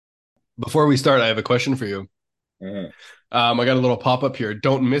Before we start, I have a question for you. Mhm. I got a little pop up here.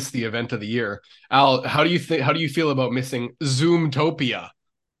 Don't miss the event of the year. Al, how do you think? How do you feel about missing Zoomtopia,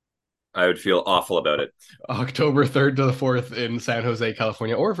 I would feel awful about it. October 3rd to the 4th in San Jose,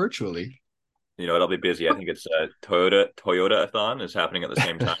 California, or virtually? It'll be busy. I think it's Toyota-a-thon is happening at the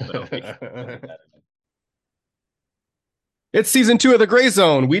same time. It'll be mad. It's season 2 of the Gray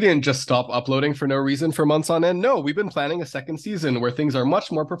Zone. We didn't just stop uploading for no reason for months on end. No, we've been planning a second season where things are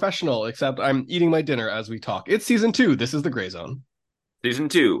much more professional, except I'm eating my dinner as we talk. It's season 2. This is the Gray Zone. Season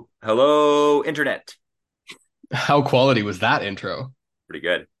two. Hello, internet. How quality was that intro? Pretty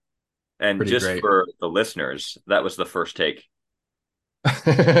good. And Pretty just great. for the listeners, that was the first take.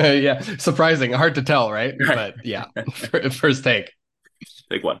 Yeah, surprising. Hard to tell, right? Right. But yeah, first take.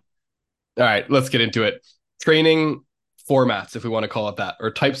 Big one. All right, let's get into it. Training formats, if we want to call it that,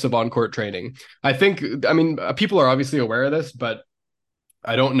 or types of on-court training. I mean, people are obviously aware of this, but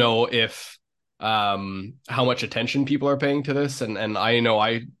I don't know if how much attention people are paying to this. And I know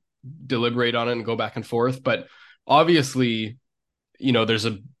I deliberate on it and go back and forth, but obviously, there's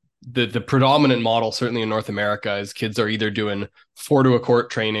the predominant model, certainly in North America, is kids are either doing four to a court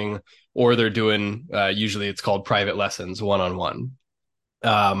training or they're doing usually it's called private lessons one-on-one.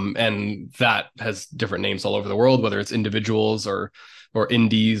 And that has different names all over the world, whether it's individuals or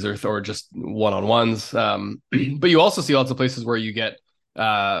indies or just one-on-ones. But you also see lots of places where you get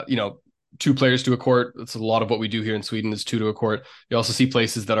two players to a court. That's a lot of what we do here in Sweden is two to a court. You also see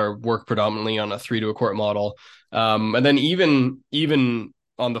places that are work predominantly on a three to a court model. And then even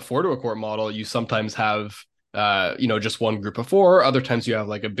on the four to a court model, you sometimes have just one group of four. Other times you have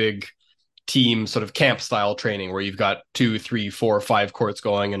like a big team sort of camp style training where you've got two, three, four, five courts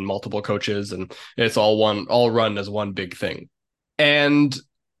going and multiple coaches, and it's all run as one big thing. And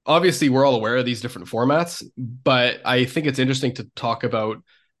obviously, we're all aware of these different formats, but I think it's interesting to talk about,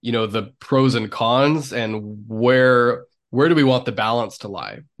 the pros and cons and where do we want the balance to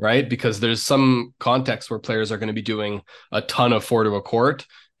lie, right? Because there's some context where players are going to be doing a ton of four to a court,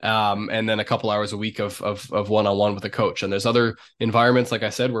 and then a couple hours a week of one-on-one with a coach. And there's other environments, like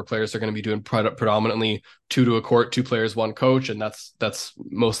I said, where players are going to be doing predominantly two to a court, two players, one coach, and that's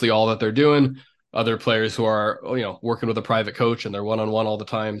mostly all that they're doing. Other players who are working with a private coach and they're one-on-one all the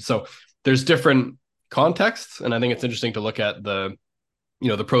time. So there's different contexts, and I think it's interesting to look at the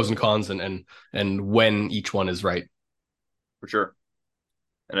pros and cons and when each one is right. For sure.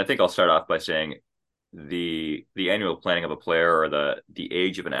 And I think I'll start off by saying the annual planning of a player or the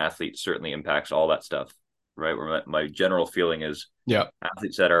age of an athlete certainly impacts all that stuff, right? Where my general feeling is Yeah.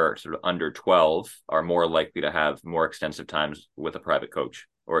 athletes that are sort of under 12 are more likely to have more extensive times with a private coach,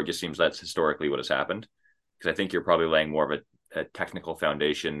 or it just seems that's historically what has happened. Because I think you're probably laying more of a technical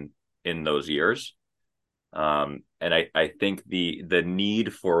foundation in those years. And I think the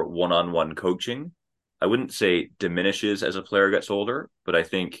need for one-on-one coaching, I wouldn't say diminishes as a player gets older, but I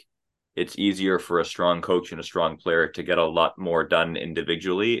think it's easier for a strong coach and a strong player to get a lot more done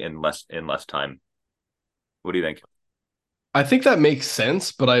individually in less time. What do you think? I think that makes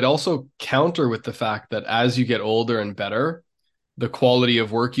sense, but I'd also counter with the fact that as you get older and better, the quality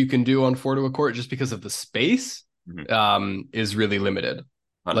of work you can do on four to a court just because of the space Mm-hmm. is really limited.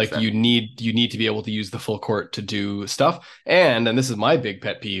 Like 100%. you need to be able to use the full court to do stuff. And this is my big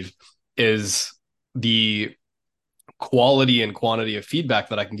pet peeve is the quality and quantity of feedback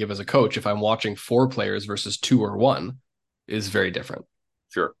that I can give as a coach if I'm watching four players versus two or one is very different.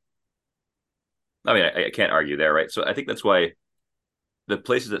 Sure. I mean, I can't argue there, right? So I think that's why the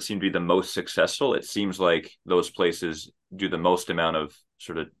places that seem to be the most successful, it seems like those places do the most amount of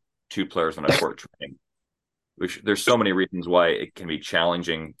sort of two players on a court training, which there's so many reasons why it can be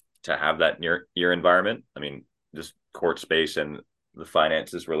challenging to have that near year environment. I mean, just court space and the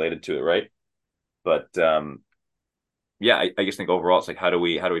finances related to it, right? But yeah, I just think overall it's like how do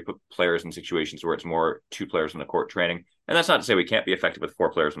we put players in situations where it's more two players in a court training, and that's not to say we can't be effective with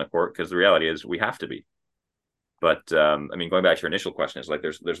four players in a court because the reality is we have to be. But I mean, going back to your initial question, is like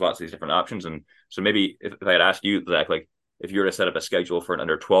there's lots of these different options, and so maybe if I had asked you, Zach, like if you were to set up a schedule for an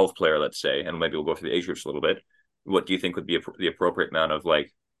under 12 player, let's say, and maybe we'll go through the age groups a little bit, what do you think would be the appropriate amount of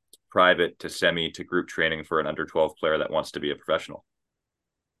like private to semi to group training for an under 12 player that wants to be a professional?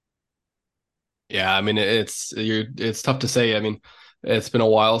 Yeah, I mean it's tough to say. I mean, it's been a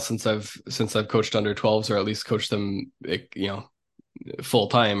while since I've coached under 12s or at least coached them, full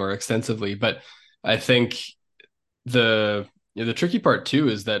time or extensively. But I think the tricky part too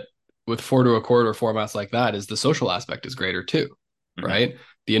is that with four to a quarter formats like that is the social aspect is greater too, Mm-hmm. right?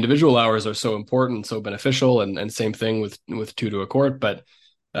 The individual hours are so important, so beneficial, and same thing with two to a court,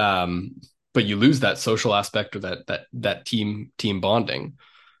 um, but you lose that social aspect or that team bonding.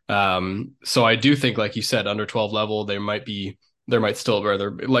 So I do think, like you said, under 12 level, there might still, or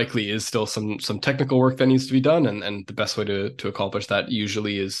there likely is still some technical work that needs to be done, and the best way to accomplish that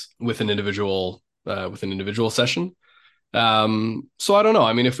usually is with an individual session. So I don't know.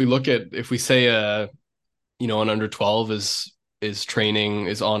 I mean, if we say an under 12 is training,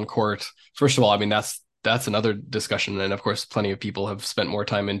 is on court. First of all, I mean that's another discussion, and of course, plenty of people have spent more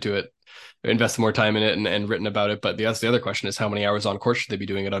time into it, invested more time in it, and written about it. But that's the other question: is how many hours on court should they be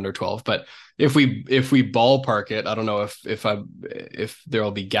doing at under 12? But if we ballpark it, I don't know if there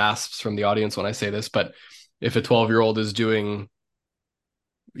will be gasps from the audience when I say this, but if a 12-year-old is doing,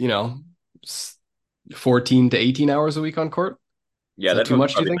 you know, 14 to 18 hours a week on court, Yeah, is that that's too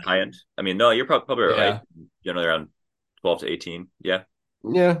much? Do you probably think? the high end. I mean, no, you're probably right. Yeah. Generally around 12 to 18. Yeah.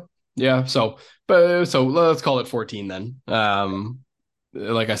 Yeah, yeah. So let's call it 14 then.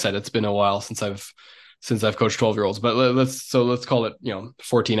 Like I said, it's been a while since I've coached 12-year-olds, but let's call it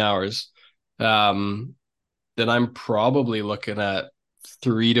 14 hours. Um, then I'm probably looking at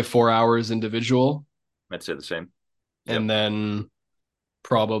 3 to 4 hours individual, I'd say the same. Yep. and then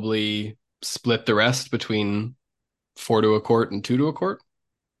probably split the rest between 4 to a court and 2 to a court,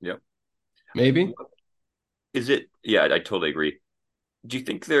 Yep. maybe. Is it? Yeah, I totally agree. Do you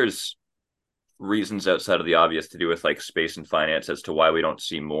think there's reasons outside of the obvious to do with like space and finance as to why we don't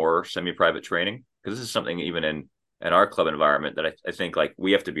see more semi-private training? Because this is something even in our club environment that I think like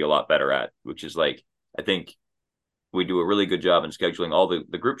we have to be a lot better at, which is like I think we do a really good job in scheduling all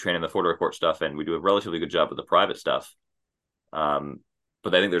the group training, the 4 to a court stuff, and we do a relatively good job with the private stuff.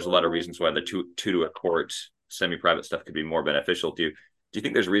 But I think there's a lot of reasons why the two to a court semi-private stuff could be more beneficial to you. Do you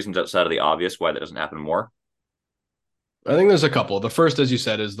think there's reasons outside of the obvious why that doesn't happen more? I think there's a couple. The first, as you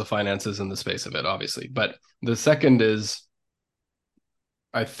said, is the finances and the space of it, obviously. But the second is,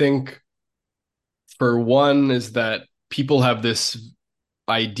 I think, for one, is that people have this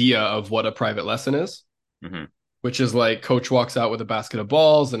idea of what a private lesson is, Mm-hmm. which is like coach walks out with a basket of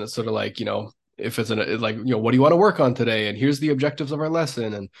balls, and it's sort of like, if it's like, what do you want to work on today? And here's the objectives of our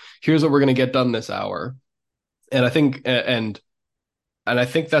lesson, and here's what we're going to get done this hour. And I think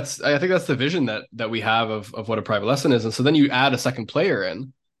that's the vision that we have of what a private lesson is. And so then you add a second player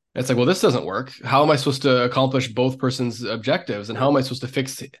in. It's like, well, this doesn't work. How am I supposed to accomplish both persons' objectives? And how am I supposed to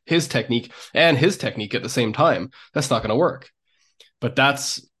fix his technique and his technique at the same time? That's not going to work. But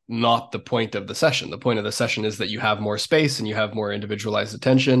that's not the point of the session. The point of the session is that you have more space and you have more individualized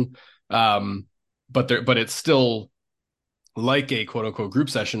attention. But it's still like a quote unquote group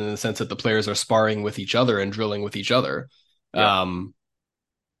session in the sense that the players are sparring with each other and drilling with each other. Yeah.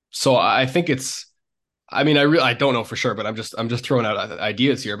 So I think I don't know for sure, but I'm just throwing out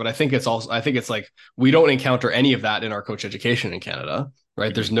ideas here. But I think it's like we don't encounter any of that in our coach education in Canada, right?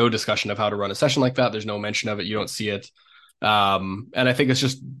 Mm-hmm. There's no discussion of how to run a session like that. There's no mention of it. You don't see it. And I think it's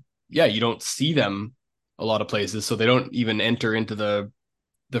just, yeah, you don't see them a lot of places, so they don't even enter into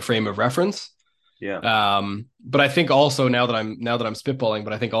the frame of reference. Yeah. But I think also now that I'm spitballing,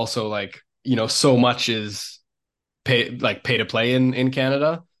 but I think also like, so much is pay to play in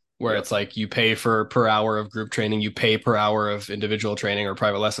Canada, where Yeah. it's like you pay for per hour of group training, you pay per hour of individual training or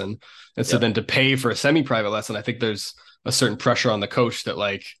private lesson. And so Yeah. then to pay for a semi-private lesson, I think there's a certain pressure on the coach that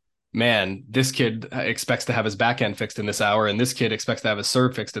like, man, this kid expects to have his backhand fixed in this hour, and this kid expects to have his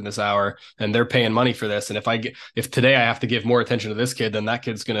serve fixed in this hour, and they're paying money for this. And if today I have to give more attention to this kid, then that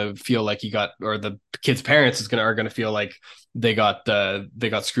kid's gonna feel like or the kid's parents are gonna feel like they got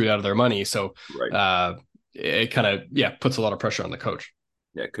screwed out of their money. So Right. it kind of puts a lot of pressure on the coach.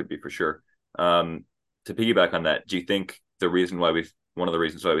 Yeah, it could be for sure. To piggyback on that, do you think one of the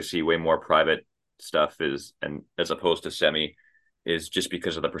reasons why we see way more private stuff is, and as opposed to semi, is just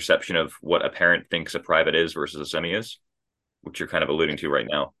because of the perception of what a parent thinks a private is versus a semi is, which you're kind of alluding to right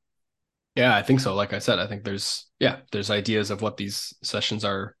now? Yeah, I think so. Like I said, I think there's ideas of what these sessions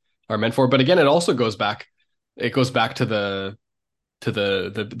are meant for. But again, it also goes back to the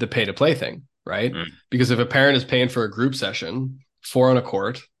pay to play thing, right? Mm. Because if a parent is paying for a group session, 4 on a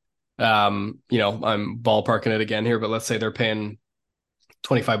court, I'm ballparking it again here, but let's say they're paying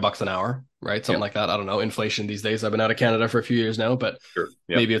 $25 an hour, right? Something Yeah. like that. I don't know. Inflation these days. I've been out of Canada for a few years now, but Sure.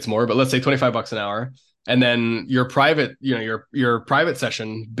 Yeah. maybe it's more, but let's say $25 an hour. And then your private, your private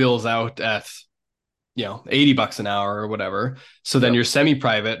session bills out at, $80 an hour or whatever. So then Yeah. your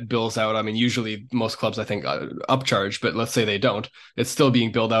semi-private bills out. I mean, usually most clubs, I think, upcharge, but let's say they don't, it's still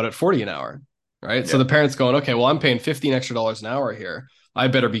being billed out at 40 an hour. Right. So Yeah. the parent's going, okay, well, I'm paying $15 extra an hour here. I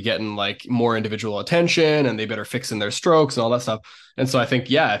better be getting like more individual attention, and they better fix in their strokes and all that stuff. And so I think,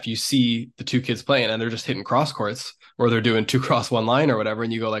 yeah, if you see the two kids playing and they're just hitting cross courts, or they're doing 2 cross 1 line or whatever,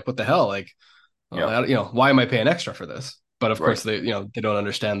 and you go like, what the hell? Like, Yeah. why am I paying extra for this? But of Right. course, they don't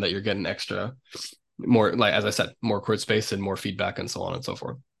understand that you're getting extra, more, like as I said, more court space and more feedback and so on and so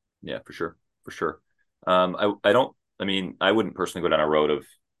forth. Yeah, for sure. For sure. I don't, I mean, I wouldn't personally go down a road of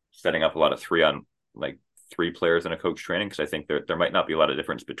setting up a lot of like three players in a coach training, because I think there might not be a lot of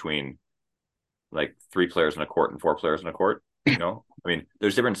difference between like three players in a court and four players in a court. I mean,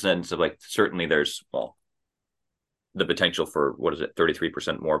 there's different sense of like, certainly there's, well, the potential for, what is it,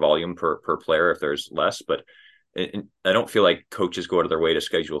 33% more volume per player if there's less, but I don't feel like coaches go out of their way to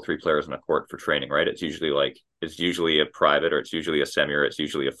schedule three players in a court for training, right? It's usually a private, or it's usually a semi, or it's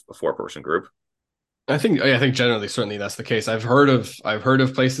usually a four-person group. I think generally, certainly that's the case. I've heard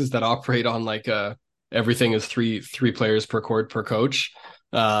of places that operate on like everything is three players per court per coach.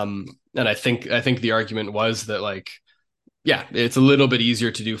 And I think the argument was that, like, yeah, it's a little bit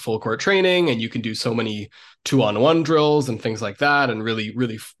easier to do full court training, and you can do so many 2-on-1 drills and things like that, and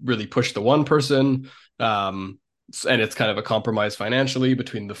really push the one person. And it's kind of a compromise financially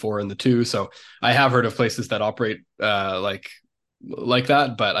between the four and the two. So I have heard of places that operate like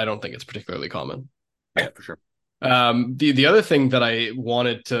that, but I don't think it's particularly common. Yeah, for sure. The other thing that I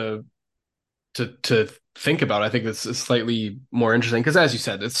wanted to think about, I think that's slightly more interesting, because as you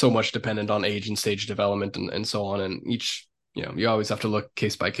said, it's so much dependent on age and stage development and so on. And each, you always have to look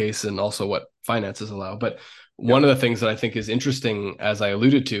case by case and also what finances allow. But Yep. one of the things that I think is interesting, as I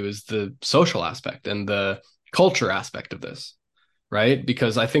alluded to, is the social aspect and the culture aspect of this, right?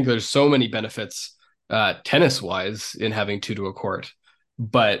 Because I think there's so many benefits tennis wise in having two to a court,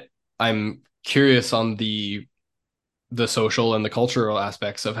 but I'm curious on the social and the cultural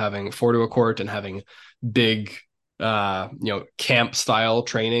aspects of having four to a court and having big camp style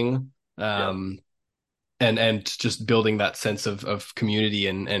training, Yep. and just building that sense of community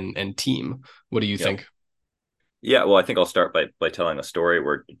and team. What do you Yep. think? Yeah, well, I think I'll start by telling a story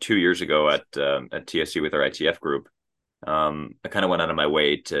where 2 years ago at TSU with our ITF group, I kind of went out of my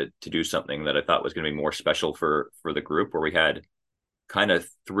way to do something that I thought was going to be more special for the group, where we had kind of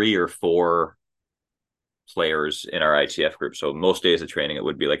three or four players in our ITF group. So most days of training, it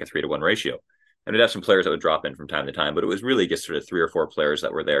would be like a 3-to-1 ratio. And we'd have some players that would drop in from time to time, but it was really just sort of three or four players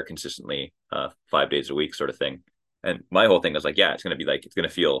that were there consistently, 5 days a week, sort of thing. And my whole thing was like, yeah, it's going to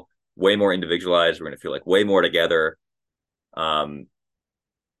feel way more individualized. We're going to feel like way more together. Um,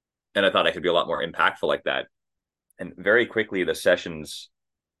 and I thought I could be a lot more impactful like that. And very quickly, the sessions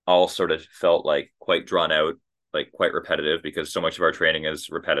all sort of felt like quite drawn out, like quite repetitive, because so much of our training is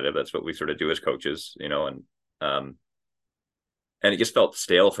repetitive. That's what we sort of do as coaches, um, and it just felt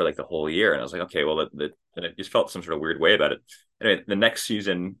stale for like the whole year. And I was like, okay, well, and it just felt some sort of weird way about it. Anyway, the next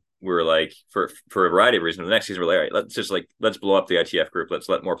season we were like, for a variety of reasons, the next season we're like, all right, let's blow up the ITF group, let's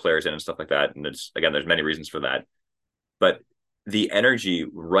let more players in and stuff like that. And it's, again, there's many reasons for that, but the energy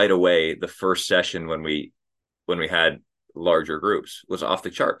right away, the first session when we had larger groups, was off the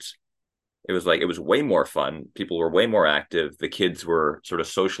charts. It was like, it was way more fun. People were way more active. The kids were sort of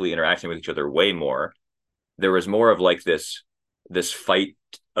socially interacting with each other way more. There was more of like this fight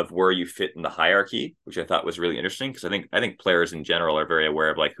of where you fit in the hierarchy, which I thought was really interesting, because I think players in general are very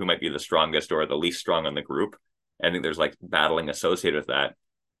aware of like who might be the strongest or the least strong in the group. I think there's like battling associated with that.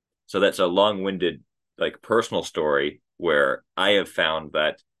 So that's a long-winded, like, personal story where I have found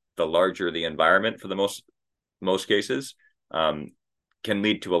that the larger the environment, for the most cases, um, can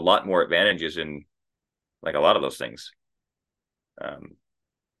lead to a lot more advantages in like a lot of those things. Um,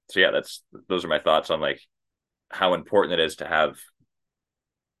 so yeah, those are my thoughts on like how important it is to have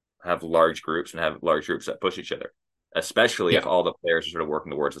large groups and have large groups that push each other, especially if Yeah. all the players are sort of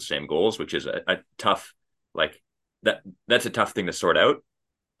working towards the same goals, which is a tough, like, that's a tough thing to sort out.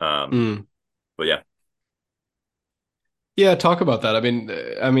 Um, Mm. but yeah. Yeah, talk about that.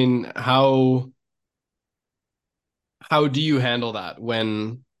 I mean, how do you handle that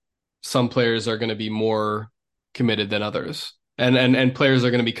when some players are going to be more committed than others, and players are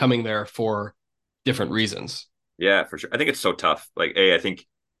going to be coming there for different reasons? Yeah, for sure. I think it's so tough. Like, I think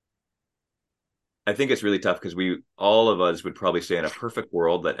it's really tough because all of us would probably say in a perfect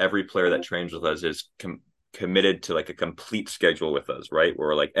world that every player that trains with us is committed to like a complete schedule with us, right?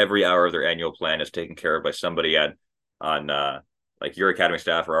 Where like every hour of their annual plan is taken care of by somebody on like your academy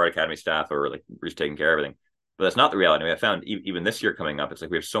staff or our academy staff, or like we're just taking care of everything. But that's not the reality. I mean, I found even this year coming up, it's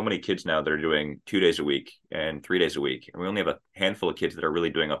like we have so many kids now that are doing 2 days a week and 3 days a week, and we only have a handful of kids that are really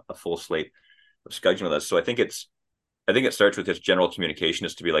doing a full slate of scheduling with us. So I think it starts with just general communication,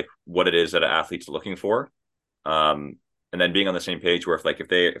 is to be like what it is that an athlete's looking for. Um, and then being on the same page, where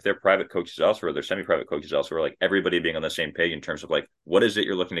if they're private coaches elsewhere, they're semi-private coaches elsewhere, like everybody being on the same page in terms of like what is it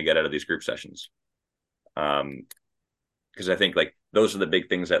you're looking to get out of these group sessions. Because I think like those are the big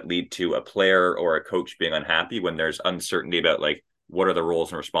things that lead to a player or a coach being unhappy when there's uncertainty about like what are the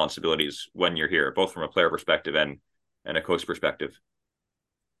roles and responsibilities when you're here, both from a player perspective and a coach perspective.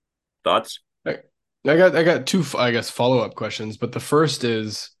 Thoughts? I, I got two, I guess, follow-up questions, but the first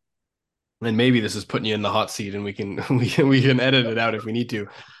is, and maybe this is putting you in the hot seat, and we can we can edit it out if we need to.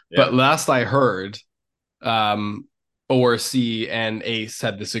 Yeah. But last I heard, um, ORC and Ace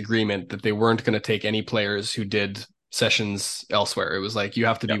had this agreement that they weren't going to take any players who did sessions elsewhere. It was like you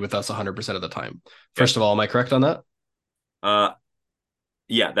have to Yeah. be with us 100% of the time. Yeah. First of all, am I correct on that? Uh,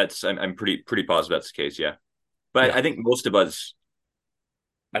 yeah, that's I'm pretty positive that's the case. Yeah, but Yeah. I think most of us,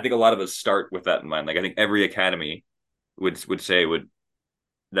 I think a lot of us start with that in mind. Like I think every academy would say would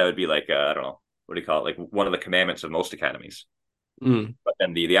that would be like I don't know what do you call it, like one of the commandments of most academies. Mm, But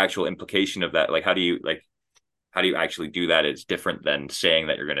then the actual implication of that, like how do you actually do that is different than saying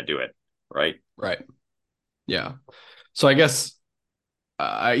that you're going to do it, right? right. Yeah. So I guess,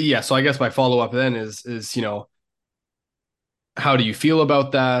 yeah. So I guess my follow-up then is how do you feel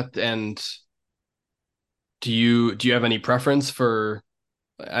about that, and do you have any preference for?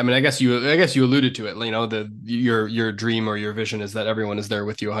 I mean, I guess you alluded to it. Your dream or your vision is that everyone is there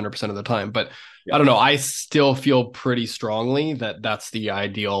with you 100% of the time. But Yeah, I don't know. I still feel pretty strongly that that's the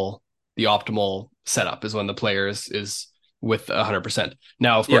optimal setup is when the player is with 100%.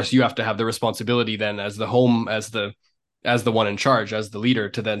 Now, of yeah, course, you have to have the responsibility then as the home as the one in charge, as the leader,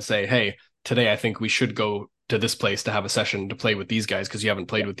 to then say, hey, today I think we should go to this place to have a session to play with these guys because you haven't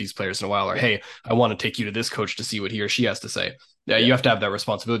played yeah, with these players in a while, or yeah, hey, I want to take you to this coach to see what he or she has to say. Yeah, yeah. you have to have that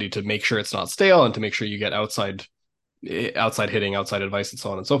responsibility to make sure it's not stale and to make sure you get outside hitting, outside advice, and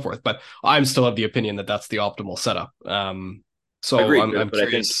so on and so forth. But I'm still of the opinion that that's the optimal setup. So Agreed. I'm But I think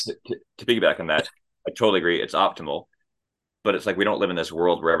curious. to piggyback on that, I totally agree. It's optimal, but it's like we don't live in this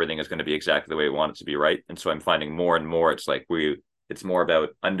world where everything is going to be exactly the way we want it to be, right? And so I'm finding more and more it's like it's more about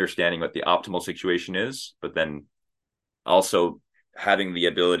understanding what the optimal situation is, but then also having the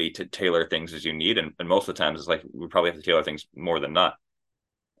ability to tailor things as you need. And most of the times it's like we probably have to tailor things more than not.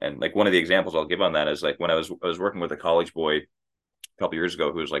 And like one of the examples I'll give on that is like when I was working with a college boy a couple years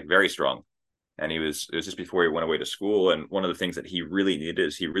ago who was like very strong. And it was just before he went away to school. And one of the things that he really needed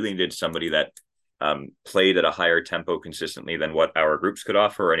is he really needed somebody that played at a higher tempo consistently than what our groups could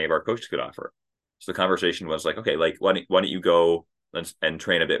offer or any of our coaches could offer. So the conversation was like, okay, like why don't you go and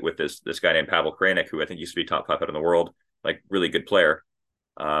train a bit with this guy named Pavel Kranik, who I think used to be top 5 out in the world, like really good player.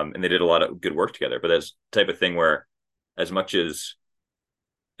 And they did a lot of good work together. But that's the type of thing where as much as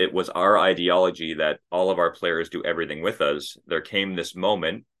it was our ideology that all of our players do everything with us, there came this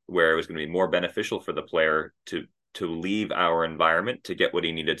moment where it was going to be more beneficial for the player to leave our environment to get what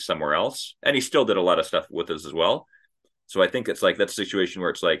he needed somewhere else. And he still did a lot of stuff with us as well. So I think it's like that situation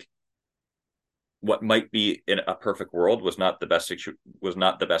where it's like what might be in a perfect world was not the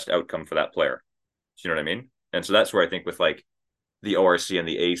best outcome for that player. Do you know what I mean? And so that's where I think with like the ORC and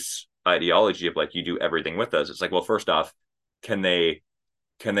the ACE ideology of like you do everything with us, it's like, well, first off, can they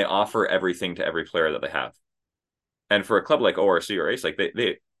offer everything to every player that they have? And for a club like ORC or ACE, like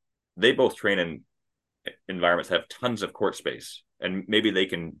they both train in environments that have tons of court space, and maybe they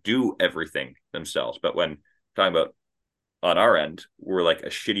can do everything themselves. But when talking about on our end, we're like a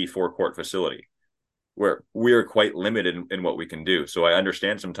shitty 4-court facility where we're quite limited in what we can do. So I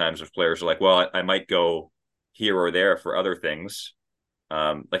understand sometimes if players are like, well, I might go here or there for other things.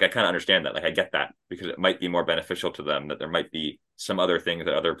 Like I kind of understand that. Like I get that because it might be more beneficial to them that there might be some other things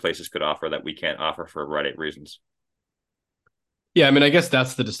that other places could offer that we can't offer for a variety of reasons. Yeah, I mean, I guess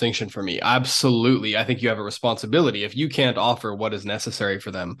that's the distinction for me. Absolutely. I think you have a responsibility. If you can't offer what is necessary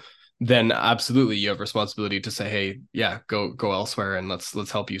for them, then absolutely you have responsibility to say, hey, yeah, go elsewhere and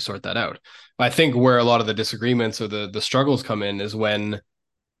let's help you sort that out. I think where a lot of the disagreements or the struggles come in is when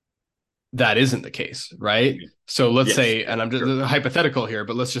that isn't the case, right? So let's Yes, say, yeah, and I'm just sure. hypothetical here,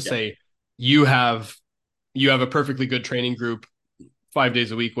 but let's just Yeah, say you have a perfectly good training group 5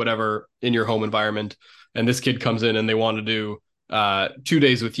 days a week, whatever, in your home environment, and this kid comes in and they want to do 2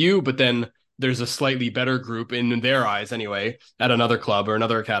 days with you, but then there's a slightly better group in their eyes anyway at another club or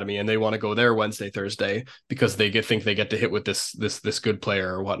another academy, and they want to go there Wednesday, Thursday because think they get to hit with this good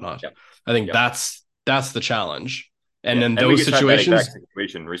player or whatnot. yeah, I think yeah, that's the challenge. And yeah. then And we those just had that exact situations,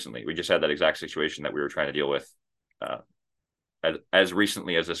 situation recently. We just had that exact situation that we were trying to deal with uh, as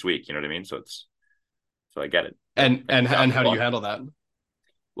recently as this week. You know what I mean? So I get it. and how do you handle that?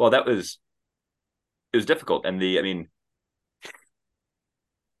 Well, it was difficult, and I mean,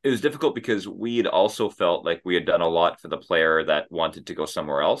 it was difficult because we had also felt like we had done a lot for the player that wanted to go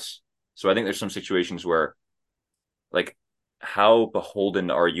somewhere else. So I think there's some situations where, like, how beholden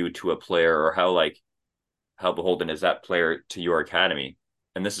are you to a player, or how beholden is that player to your academy?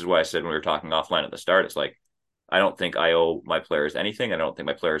 And this is why I said when we were talking offline at the start, it's like, I don't think I owe my players anything. I don't think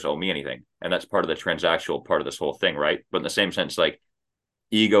my players owe me anything. And that's part of the transactional part of this whole thing, right? But in the same sense, like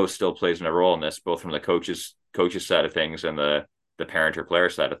ego still plays a role in this, both from the coaches side of things and the parent or player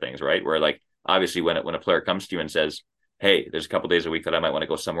side of things, right? Where like obviously when a player comes to you and says, hey, there's a couple days a week that I might want to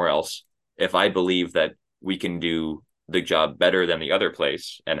go somewhere else. If I believe that we can do the job better than the other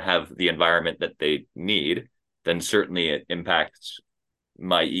place and have the environment that they need, then certainly it impacts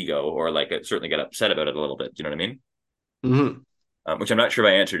my ego, or like I certainly get upset about it a little bit. Do you know what I mean? Mm-hmm. Which I'm not sure if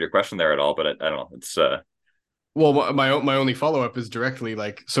I answered your question there at all, but I don't know. It's Well, my only follow up is directly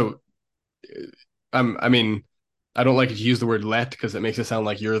like, so I mean, I don't like to use the word let because it makes it sound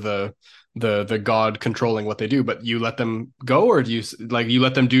like you're the god controlling what they do, but you let them go, or do you like you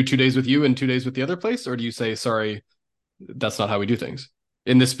let them do 2 days with you and 2 days with the other place, or do you say sorry, that's not how we do things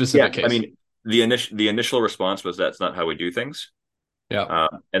in this yeah. specific I case? mean, the initial response was that's not how we do things, Yeah.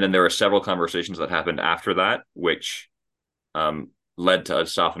 and then there were several conversations that happened after that, which led to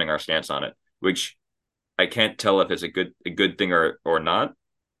us softening our stance on it. Which I can't tell if it's a good thing or not,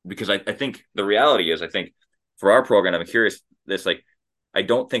 because I think the reality is I think for our program, I'm curious this like I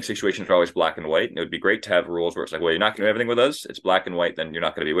don't think situations are always black and white. And it would be great to have rules where it's like, well, you're not going to do everything with us. It's black and white, then you're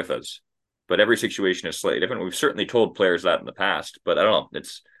not going to be with us. But every situation is slightly different. We've certainly told players that in the past, but I don't know.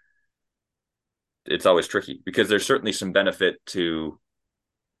 It's always tricky because there's certainly some benefit to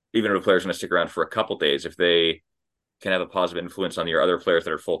even if a player's going to stick around for a couple days, if they can have a positive influence on your other players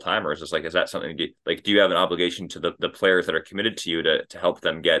that are full timers. It's like, is that something like, do you have an obligation to the players that are committed to you to help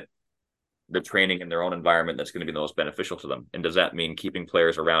them get the training in their own environment that's going to be the most beneficial to them? And does that mean keeping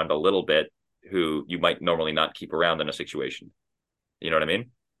players around a little bit who you might normally not keep around in a situation? You know what I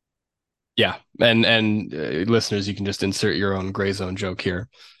mean? Yeah, and listeners, you can just insert your own gray zone joke here.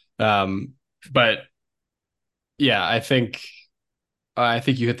 But yeah, I think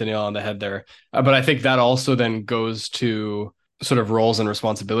you hit the nail on the head there. But I think that also then goes to sort of roles and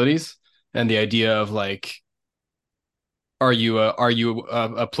responsibilities and the idea of like, are you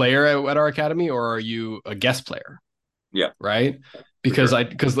a player at our academy, or are you a guest player? Yeah, Right? for Because sure.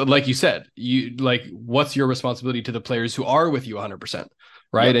 because like you said, you like what's your responsibility to the players who are with you 100%,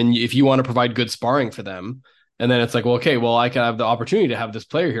 right? Yep. And if you want to provide good sparring for them, and then it's like, well, okay, well, I can have the opportunity to have this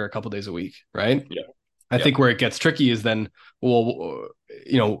player here a couple days a week, right? Yeah. I Yeah. think where it gets tricky is then, well,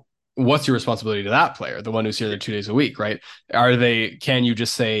 what's your responsibility to that player, the one who's here the 2 days a week, right? Can you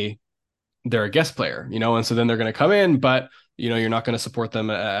just say they're a guest player, and so then they're going to come in, but you're not going to support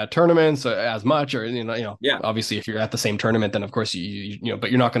them at tournaments as much, or Yeah. obviously if you're at the same tournament, then of course but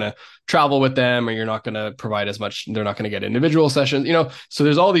you're not going to travel with them, or you're not going to provide as much. They're not going to get individual sessions, so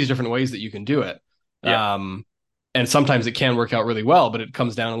there's all these different ways that you can do it. Yeah. And sometimes it can work out really well, but it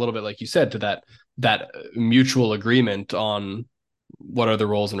comes down a little bit, like you said, to that mutual agreement on what are the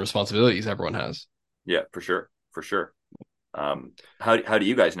roles and responsibilities everyone has. Yeah. For sure. For sure. How do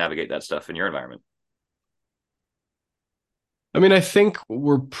you guys navigate that stuff in your environment? I mean, I think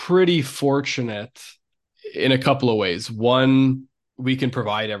we're pretty fortunate in a couple of ways. One, we can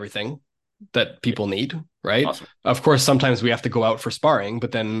provide everything that Yeah. people need, right? Awesome. Of course, sometimes we have to go out for sparring,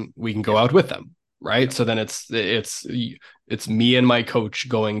 but then we can go Yeah. out with them, right? Yeah. So then it's me and my coach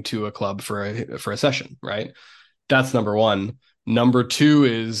going to a club for a session, right? That's number one. Number two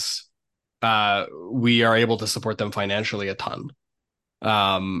is we are able to support them financially a ton.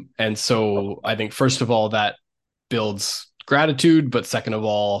 And so I think first of all that builds gratitude, but second of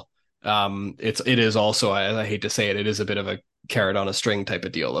all, it is also, I hate to say it, it is a bit of a carrot on a string type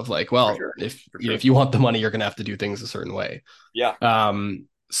of deal of like, For well, sure. if For sure. if you want the money, you're gonna have to do things a certain way. Yeah.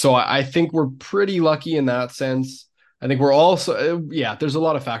 So I think we're pretty lucky in that sense. I think we're also yeah, there's a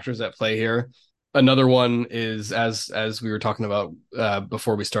lot of factors at play here. Another one is as we were talking about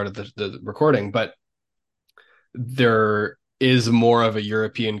before we started the recording, but there is more of a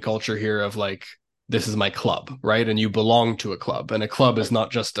European culture here of like, this is my club, right? And you belong to a club. And a club is Right.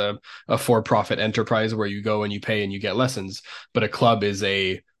 not just a for-profit enterprise where you go and you pay and you get lessons, but a club is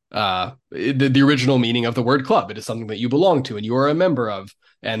the original meaning of the word club. It is something that you belong to and you are a member of.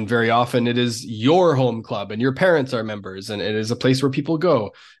 And very often it is your home club and your parents are members and it is a place where people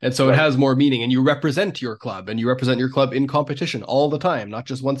go. And so it Right. has more meaning and you represent your club and you represent your club in competition all the time, not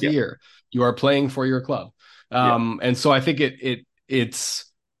just once a Yeah. year. You are playing for your club. Yeah. And so I think it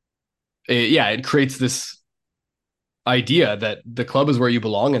creates this idea that the club is where you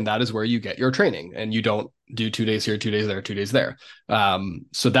belong and that is where you get your training and you don't do 2 days here, 2 days there, 2 days there.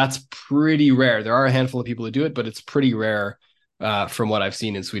 So that's pretty rare. There are a handful of people who do it, but it's pretty rare from what I've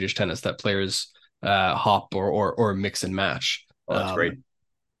seen in Swedish tennis that players hop or mix and match. Oh, that's great.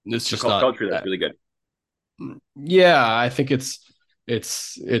 It's The just not. culture that's really good. Yeah, I think it's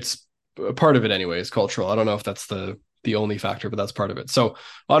a part of it anyways, cultural. I don't know if that's the only factor, but that's part of it. So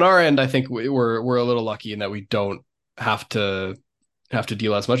on our end, I think we're a little lucky in that we don't have to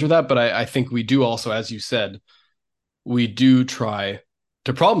deal as much with that. But I think we do also, as you said, we do try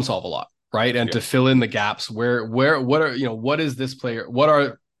to problem solve a lot, right? And Yeah. to fill in the gaps where what are what is this player, what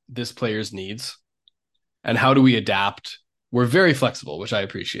are this player's needs, and how do we adapt? We're very flexible, which I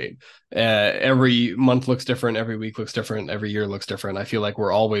appreciate. Every month looks different, every week looks different, every year looks different. I feel like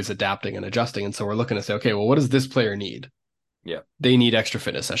we're always adapting and adjusting, and so we're looking to say, okay, well, what does this player need? Yeah. They need extra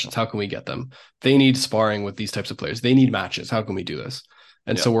fitness sessions. How can we get them? They need sparring with these types of players. They need matches. How can we do this?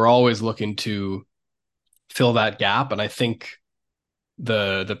 And Yeah. so we're always looking to fill that gap. And I think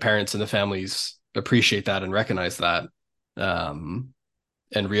the parents and the families appreciate that and recognize that, um,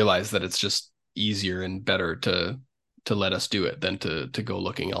 and realize that it's just easier and better to let us do it than to go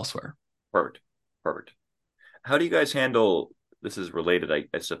looking elsewhere. Perfect. Perfect. How do you guys handle this? Is related,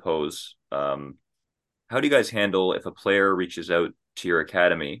 I suppose. How do you guys handle if a player reaches out to your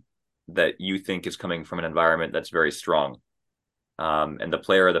academy that you think is coming from an environment that's very strong, and the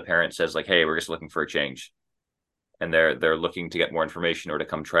player or the parent says like, "Hey, we're just looking for a change," and they're looking to get more information or to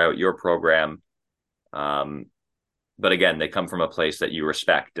come try out your program, um, but again, they come from a place that you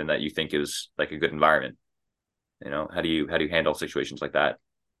respect and that you think is like a good environment. How do you handle situations like that?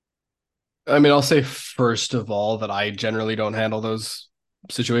 I mean, I'll say first of all that I generally don't handle those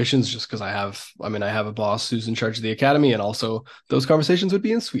situations just because I have a boss who's in charge of the academy, and also those conversations would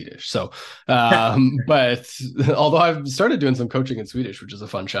be in Swedish. So, but although I've started doing some coaching in Swedish, which is a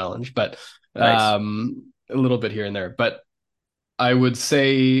fun challenge, but Nice. a little bit here and there. But I would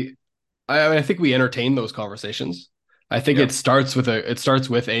say, I think we entertain those conversations. I think Yeah. it starts with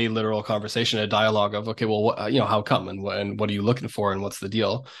a literal conversation, a dialogue of, okay, well, how come, and what are you looking for, and what's the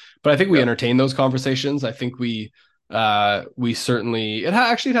deal? But I think we Yeah. entertain those conversations. I think we certainly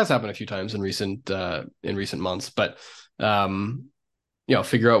actually it has happened a few times in recent months, but um,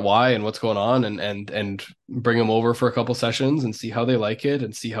 figure out why and what's going on, and bring them over for a couple sessions and see how they like it,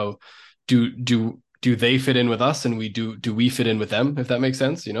 and see how do they fit in with us, and do we fit in with them, if that makes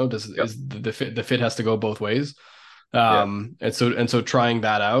sense. Does Yeah. is the fit has to go both ways. Yeah. And so trying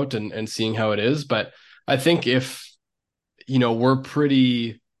that out and seeing how it is. But I think if we're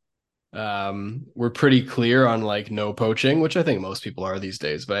pretty clear on like no poaching, which I think most people are these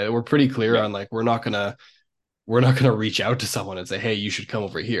days, but we're pretty clear Yeah. on like we're not gonna reach out to someone and say, hey, you should come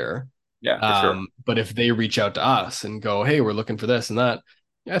over here. Yeah. For sure. But if they reach out to us and go, hey, we're looking for this and that,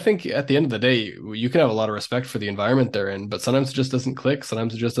 I think at the end of the day, you can have a lot of respect for the environment they're in, but sometimes it just doesn't click.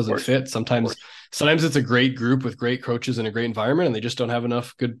 Sometimes it just Of doesn't course. fit. Of Sometimes, course. sometimes it's a great group with great coaches and a great environment, and they just don't have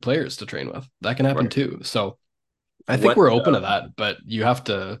enough good players to train with. That can happen Right. too. So I think What? we're open to that, but you have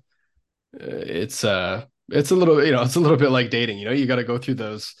to. It's a little, it's a little bit like dating. You got to go through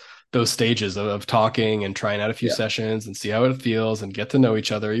those stages of talking and trying out a few Yeah. sessions and see how it feels and get to know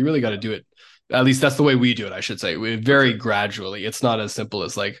each other. You really got to do it. At least that's the way we do it, I should say. We For very sure. gradually. It's not as simple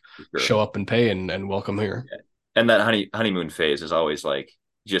as like For sure. show up and pay and welcome here. Yeah. And that honeymoon phase is always like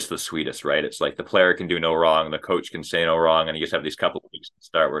just the sweetest, right? It's like the player can do no wrong, the coach can say no wrong, and you just have these couple of weeks to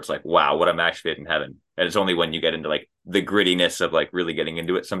start where it's like, wow, what a match made in heaven. And it's only when you get into like the grittiness of like really getting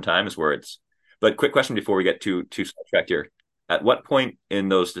into it sometimes where it's. But quick question before we get too sidetracked here: at what point in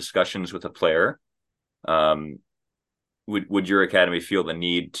those discussions with a player, um, would your academy feel the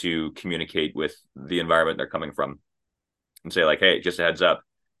need to communicate with the environment they're coming from and say like, hey, just a heads up,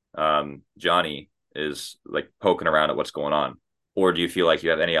 Johnny is like poking around at what's going on, or do you feel like you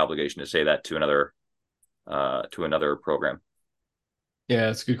have any obligation to say that to another program? Yeah,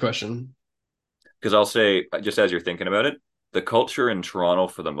 it's a good question. Because I'll say, just as you're thinking about it, the culture in Toronto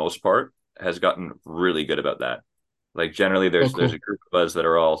for the most part has gotten really good about that. Like generally, Oh, there's a cool. group of us that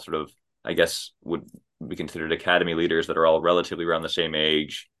are all sort of, I guess, would be considered academy leaders that are all relatively around the same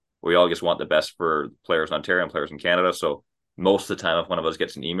age. We all just want the best for players in Ontario and players in Canada. So most of the time, if one of us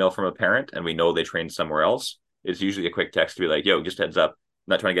gets an email from a parent and we know they trained somewhere else, it's usually a quick text to be like, "Yo, just heads up, I'm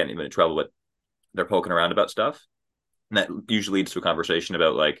not trying to get anyone in trouble, but they're poking around about stuff." And that usually leads to a conversation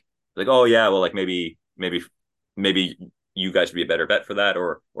about like, oh yeah, well, like maybe you guys would be a better bet for that,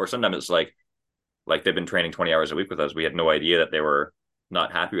 or sometimes it's like they've been training 20 hours a week with us. We had no idea that they were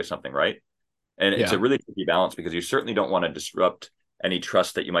not happy with something, right? And it's a Yeah. really tricky balance because you certainly don't want to disrupt any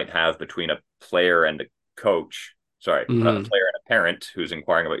trust that you might have between a player and a coach. Sorry, a Hmm. player and a parent who's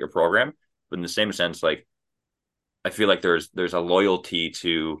inquiring about your program. But in the same sense, like I feel like there's a loyalty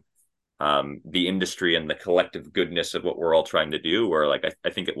to the industry and the collective goodness of what we're all trying to do. Where like I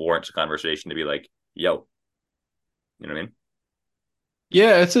think it warrants a conversation to be like, yo, you know what I mean?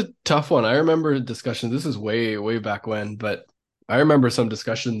 Yeah, it's a tough one. I remember discussions. This is way, way back when, but I remember some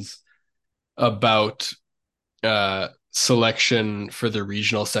discussions about selection for the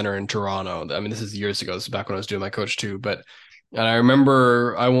regional center in Toronto. I mean, this is years ago. This is back when I was doing my coach too. But and I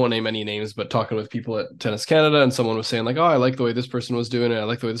remember I won't name any names, but talking with people at Tennis Canada, and someone was saying like, "Oh, I like the way this person was doing it. I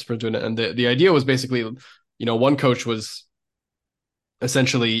like the way this person doing it." And the idea was basically, one coach was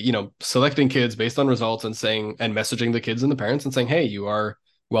essentially, selecting kids based on results and saying and messaging the kids and the parents and saying, "Hey, you are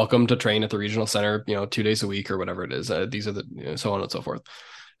welcome to train at the regional center, 2 days a week or whatever it is. These are the so on and so forth."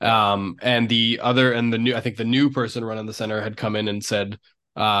 And the new, I think the new person running the center had come in and said,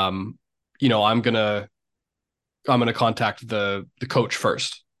 I'm gonna contact the coach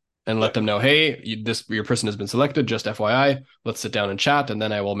first and let them know, hey, your person has been selected, just FYI. Let's sit down and chat, and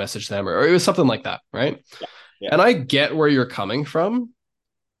then I will message them, or it was something like that, right? Yeah. Yeah. And I get where you're coming from.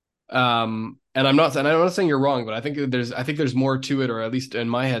 And I'm not saying you're wrong, but I think there's more to it, or at least in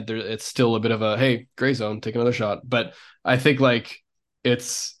my head, it's still a bit of a, hey, gray zone, take another shot. But I think like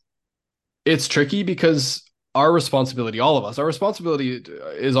it's it's tricky because all of us, our responsibility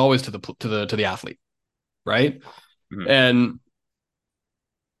is always to the athlete, right? Mhm. And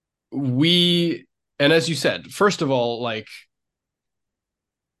we, and as you said, first of all, like,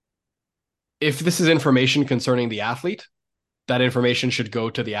 if this is information concerning the athlete, that information should go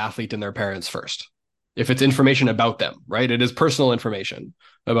to the athlete and their parents first. If it's information about them, right? It is personal information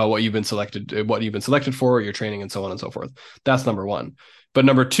about what you've been selected for, your training, and so on and so forth. That's number one. But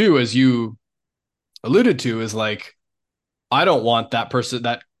number two, as you alluded to, is like, I don't want that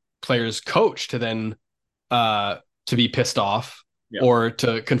player's coach to then to be pissed off, Yeah. or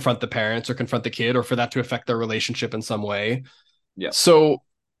to confront the parents or confront the kid, or for that to affect their relationship in some way. Yeah. So,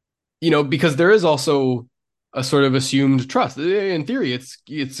 because there is also a sort of assumed trust. In theory,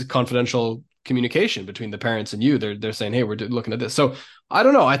 it's a confidential communication between the parents and you. They're saying, "Hey, we're looking at this." So I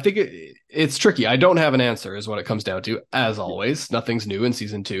don't know. I think it's tricky. I don't have an answer, is what it comes down to. As always, nothing's new in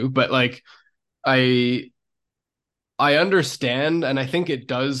season two. But like, I I understand, and I think it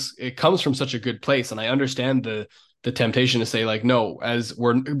comes from such a good place, and I understand the temptation to say like, no, as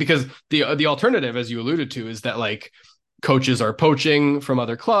we're, because the alternative, as you alluded to, is that like coaches are poaching from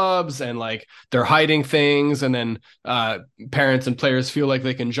other clubs, and like they're hiding things, and then parents and players feel like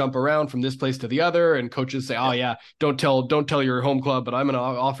they can jump around from this place to the other, and coaches say, "Oh Yeah. yeah, don't tell your home club, but I'm going to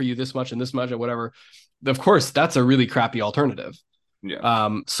offer you this much and this much or whatever." Of course, that's a really crappy alternative. Yeah.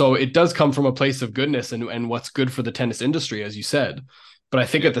 So it does come from a place of goodness, and what's good for the tennis industry, as you said. But I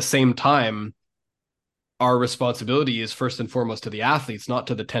think Yeah. at the same time, our responsibility is first and foremost to the athletes, not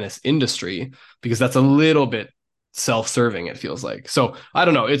to the tennis industry, because that's a little bit self-serving, it feels like. So I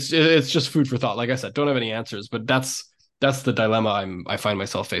don't know. It's just food for thought. Like I said, don't have any answers, but that's the dilemma I find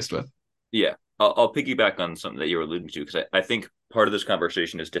myself faced with. Yeah. I'll piggyback on something that you were alluding to, because I think part of this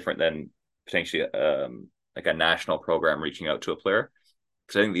conversation is different than potentially like a national program reaching out to a player.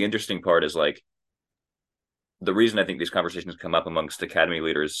 Because I think the interesting part is like the reason I think these conversations come up amongst academy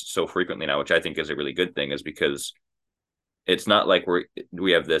leaders so frequently now, which I think is a really good thing, is because it's not like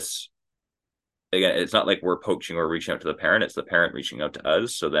we have this, again, it's not like we're poaching or reaching out to the parent. It's the parent reaching out to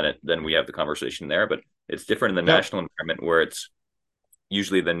us. So then we have the conversation there. But it's different in the Yep. national environment, where it's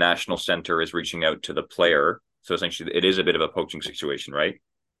usually the national center is reaching out to the player. So essentially, it is a bit of a poaching situation, right?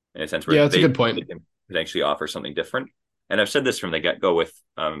 In a sense where Yeah, that's a good they point. can potentially offer something different. And I've said this from the get go with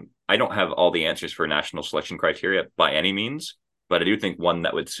I don't have all the answers for national selection criteria by any means, but I do think one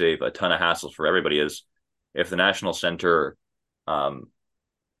that would save a ton of hassle for everybody is if the national center, um,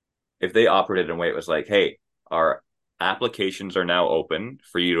 if they operated in a way it was like, hey, our applications are now open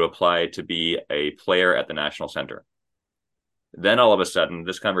for you to apply to be a player at the national center. Then all of a sudden,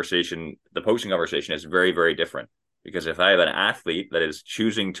 this conversation, the poaching conversation, is very, very different. Because if I have an athlete that is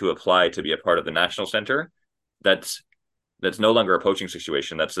choosing to apply to be a part of the national center, that's that's no longer a poaching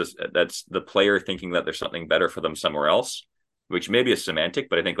situation. That's the player thinking that there's something better for them somewhere else, which maybe is semantic,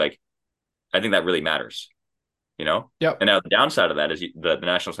 but I think that really matters, you know. Yep. And now the downside of that is the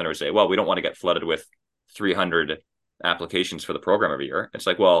national center would say, well, we don't want to get flooded with 300 applications for the program every year. It's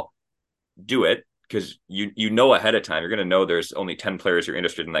like, well, do it, because you know ahead of time you're going to know there's only 10 players who are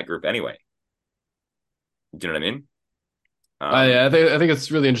interested in that group anyway. Do you know what I mean? I think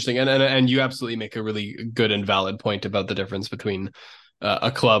it's really interesting, and you absolutely make a really good and valid point about the difference between a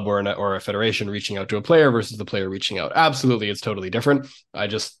club or a federation reaching out to a player versus the player reaching out. Absolutely, it's totally different. I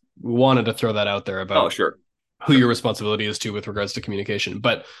just wanted to throw that out there Oh, about sure. who your responsibility is to with regards to communication.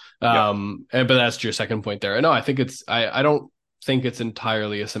 But Yeah. but that's your second point there. And no, I think I don't think it's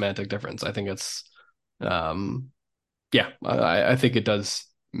entirely a semantic difference. I think it's um yeah, I think it does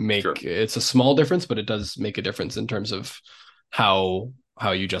Sure. make, it's a small difference, but it does make a difference in terms of how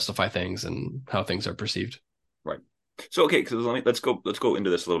how you justify things and how things are perceived. Right. So okay, because let's go into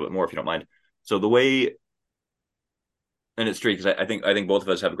this a little bit more if you don't mind. So the way, and it's tricky because I think both of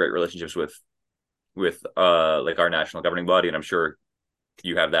us have great relationships with like our national governing body, and I'm sure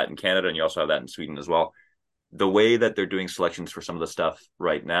you have that in Canada and you also have that in Sweden as well. The way that they're doing selections for some of the stuff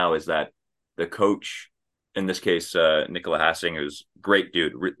right now is that the coach, in this case, Nicola Hassing, who's great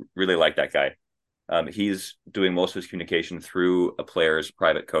dude, really like that guy. He's doing most of his communication through a player's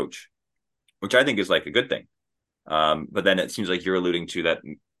private coach, which I think is like a good thing. But then it seems like you're alluding to that.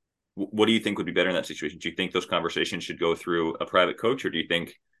 What do you think would be better in that situation? Do you think those conversations should go through a private coach, or do you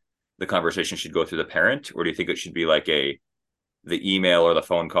think the conversation should go through the parent, or do you think it should be like the email or the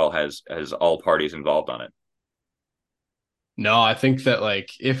phone call has all parties involved on it? No, I think that like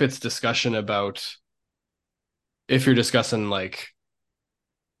if it's discussion about, if you're discussing like,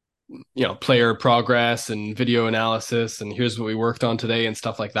 player progress and video analysis and here's what we worked on today and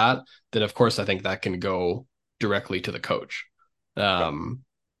stuff like that, then of course I think that can go directly to the coach.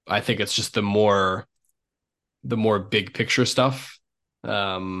 I think it's just the more big picture stuff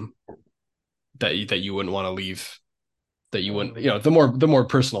that you wouldn't want to leave, that you wouldn't, the more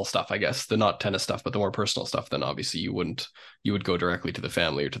personal stuff, I guess, the not tennis stuff, but the more personal stuff, then obviously you would go directly to the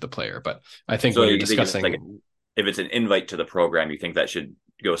family or to the player. But I think So when you're you think discussing, if it's an invite to the program, you think that should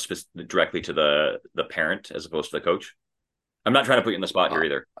go directly to the parent as opposed to the coach? I'm not trying to put you in the spot here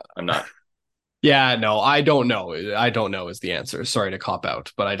either. I'm not. yeah, no, I don't know. I don't know is the answer. Sorry to cop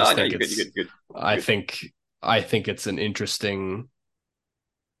out, but I just think You're it's, good. You're good. I think, I think it's an interesting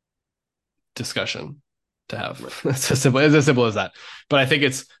discussion to have. Right. It's as simple as that. But I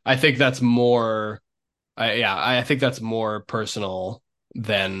think that's more, I think that's more personal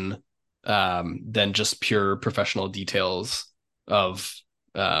than just pure professional details of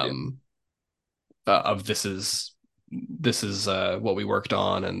of this is what we worked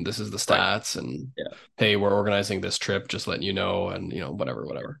on and this is the Right. stats and Yeah. hey, we're organizing this trip, just letting you know, and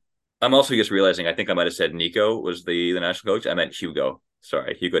whatever. I'm also just realizing I think I might have said Nico was the national coach. I meant Hugo.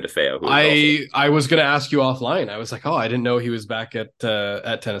 Sorry, Hugo DeFeo, who is also. I was gonna ask you offline. I was like, oh, I didn't know he was back at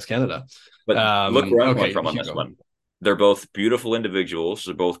Tennis Canada. But look where I'm coming Okay, from on this Hugo. one. They're both beautiful individuals.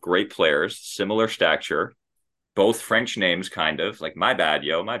 They're both great players, similar stature, both French names, kind of like my bad,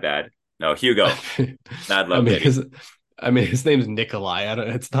 yo, my bad. No, Hugo, mad I love, mean baby. his name's Nikolai. I don't.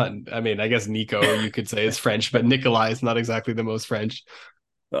 It's not. I mean, I guess Nico you could say is French, but Nikolai is not exactly the most French.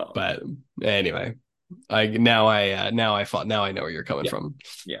 Oh, But anyway, now I know where you're coming yeah, from.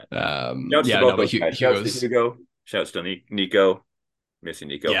 yeah. Shouts to Yeah, both no, but those guys. Shouts to Hugo's, Hugo. Shouts to Nico. Missing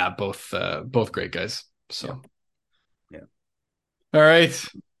Nico. yeah, both great guys. Yeah, So, yeah. all right.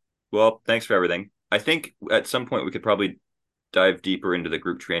 Well, thanks for everything. I think at some point we could probably dive deeper into the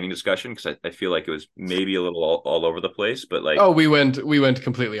group training discussion because I feel like it was maybe a little all over the place, but like, Oh, we went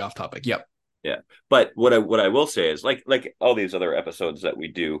completely off topic. Yep. yeah. But what I will say is like all these other episodes that we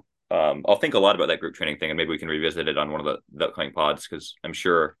do, I'll think a lot about that group training thing, and maybe we can revisit it on one of the upcoming pods because I'm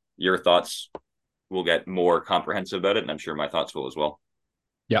sure your thoughts will get more comprehensive about it, and I'm sure my thoughts will as well.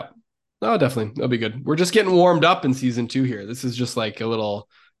 Yep. Oh, definitely. That'll be good. We're just getting warmed up in season 2 here. This is just like a little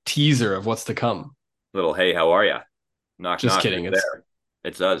teaser of what's to come. Little hey, how are ya? Knock Just knock. kidding. Who's It's there?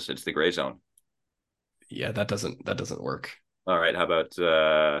 It's us. It's the gray zone. yeah, that doesn't work. All right. How about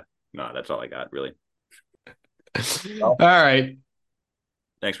no, that's all I got, really. All Well, right.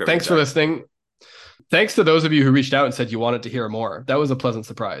 thanks for everything, Thanks for Zach. listening. Thanks to those of you who reached out and said you wanted to hear more. That was a pleasant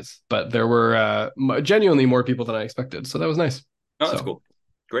surprise, but there were genuinely more people than I expected. So that was nice. Oh, that's So, cool.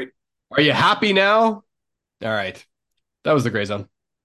 Great. are you happy now? All right. That was the Gray Zone.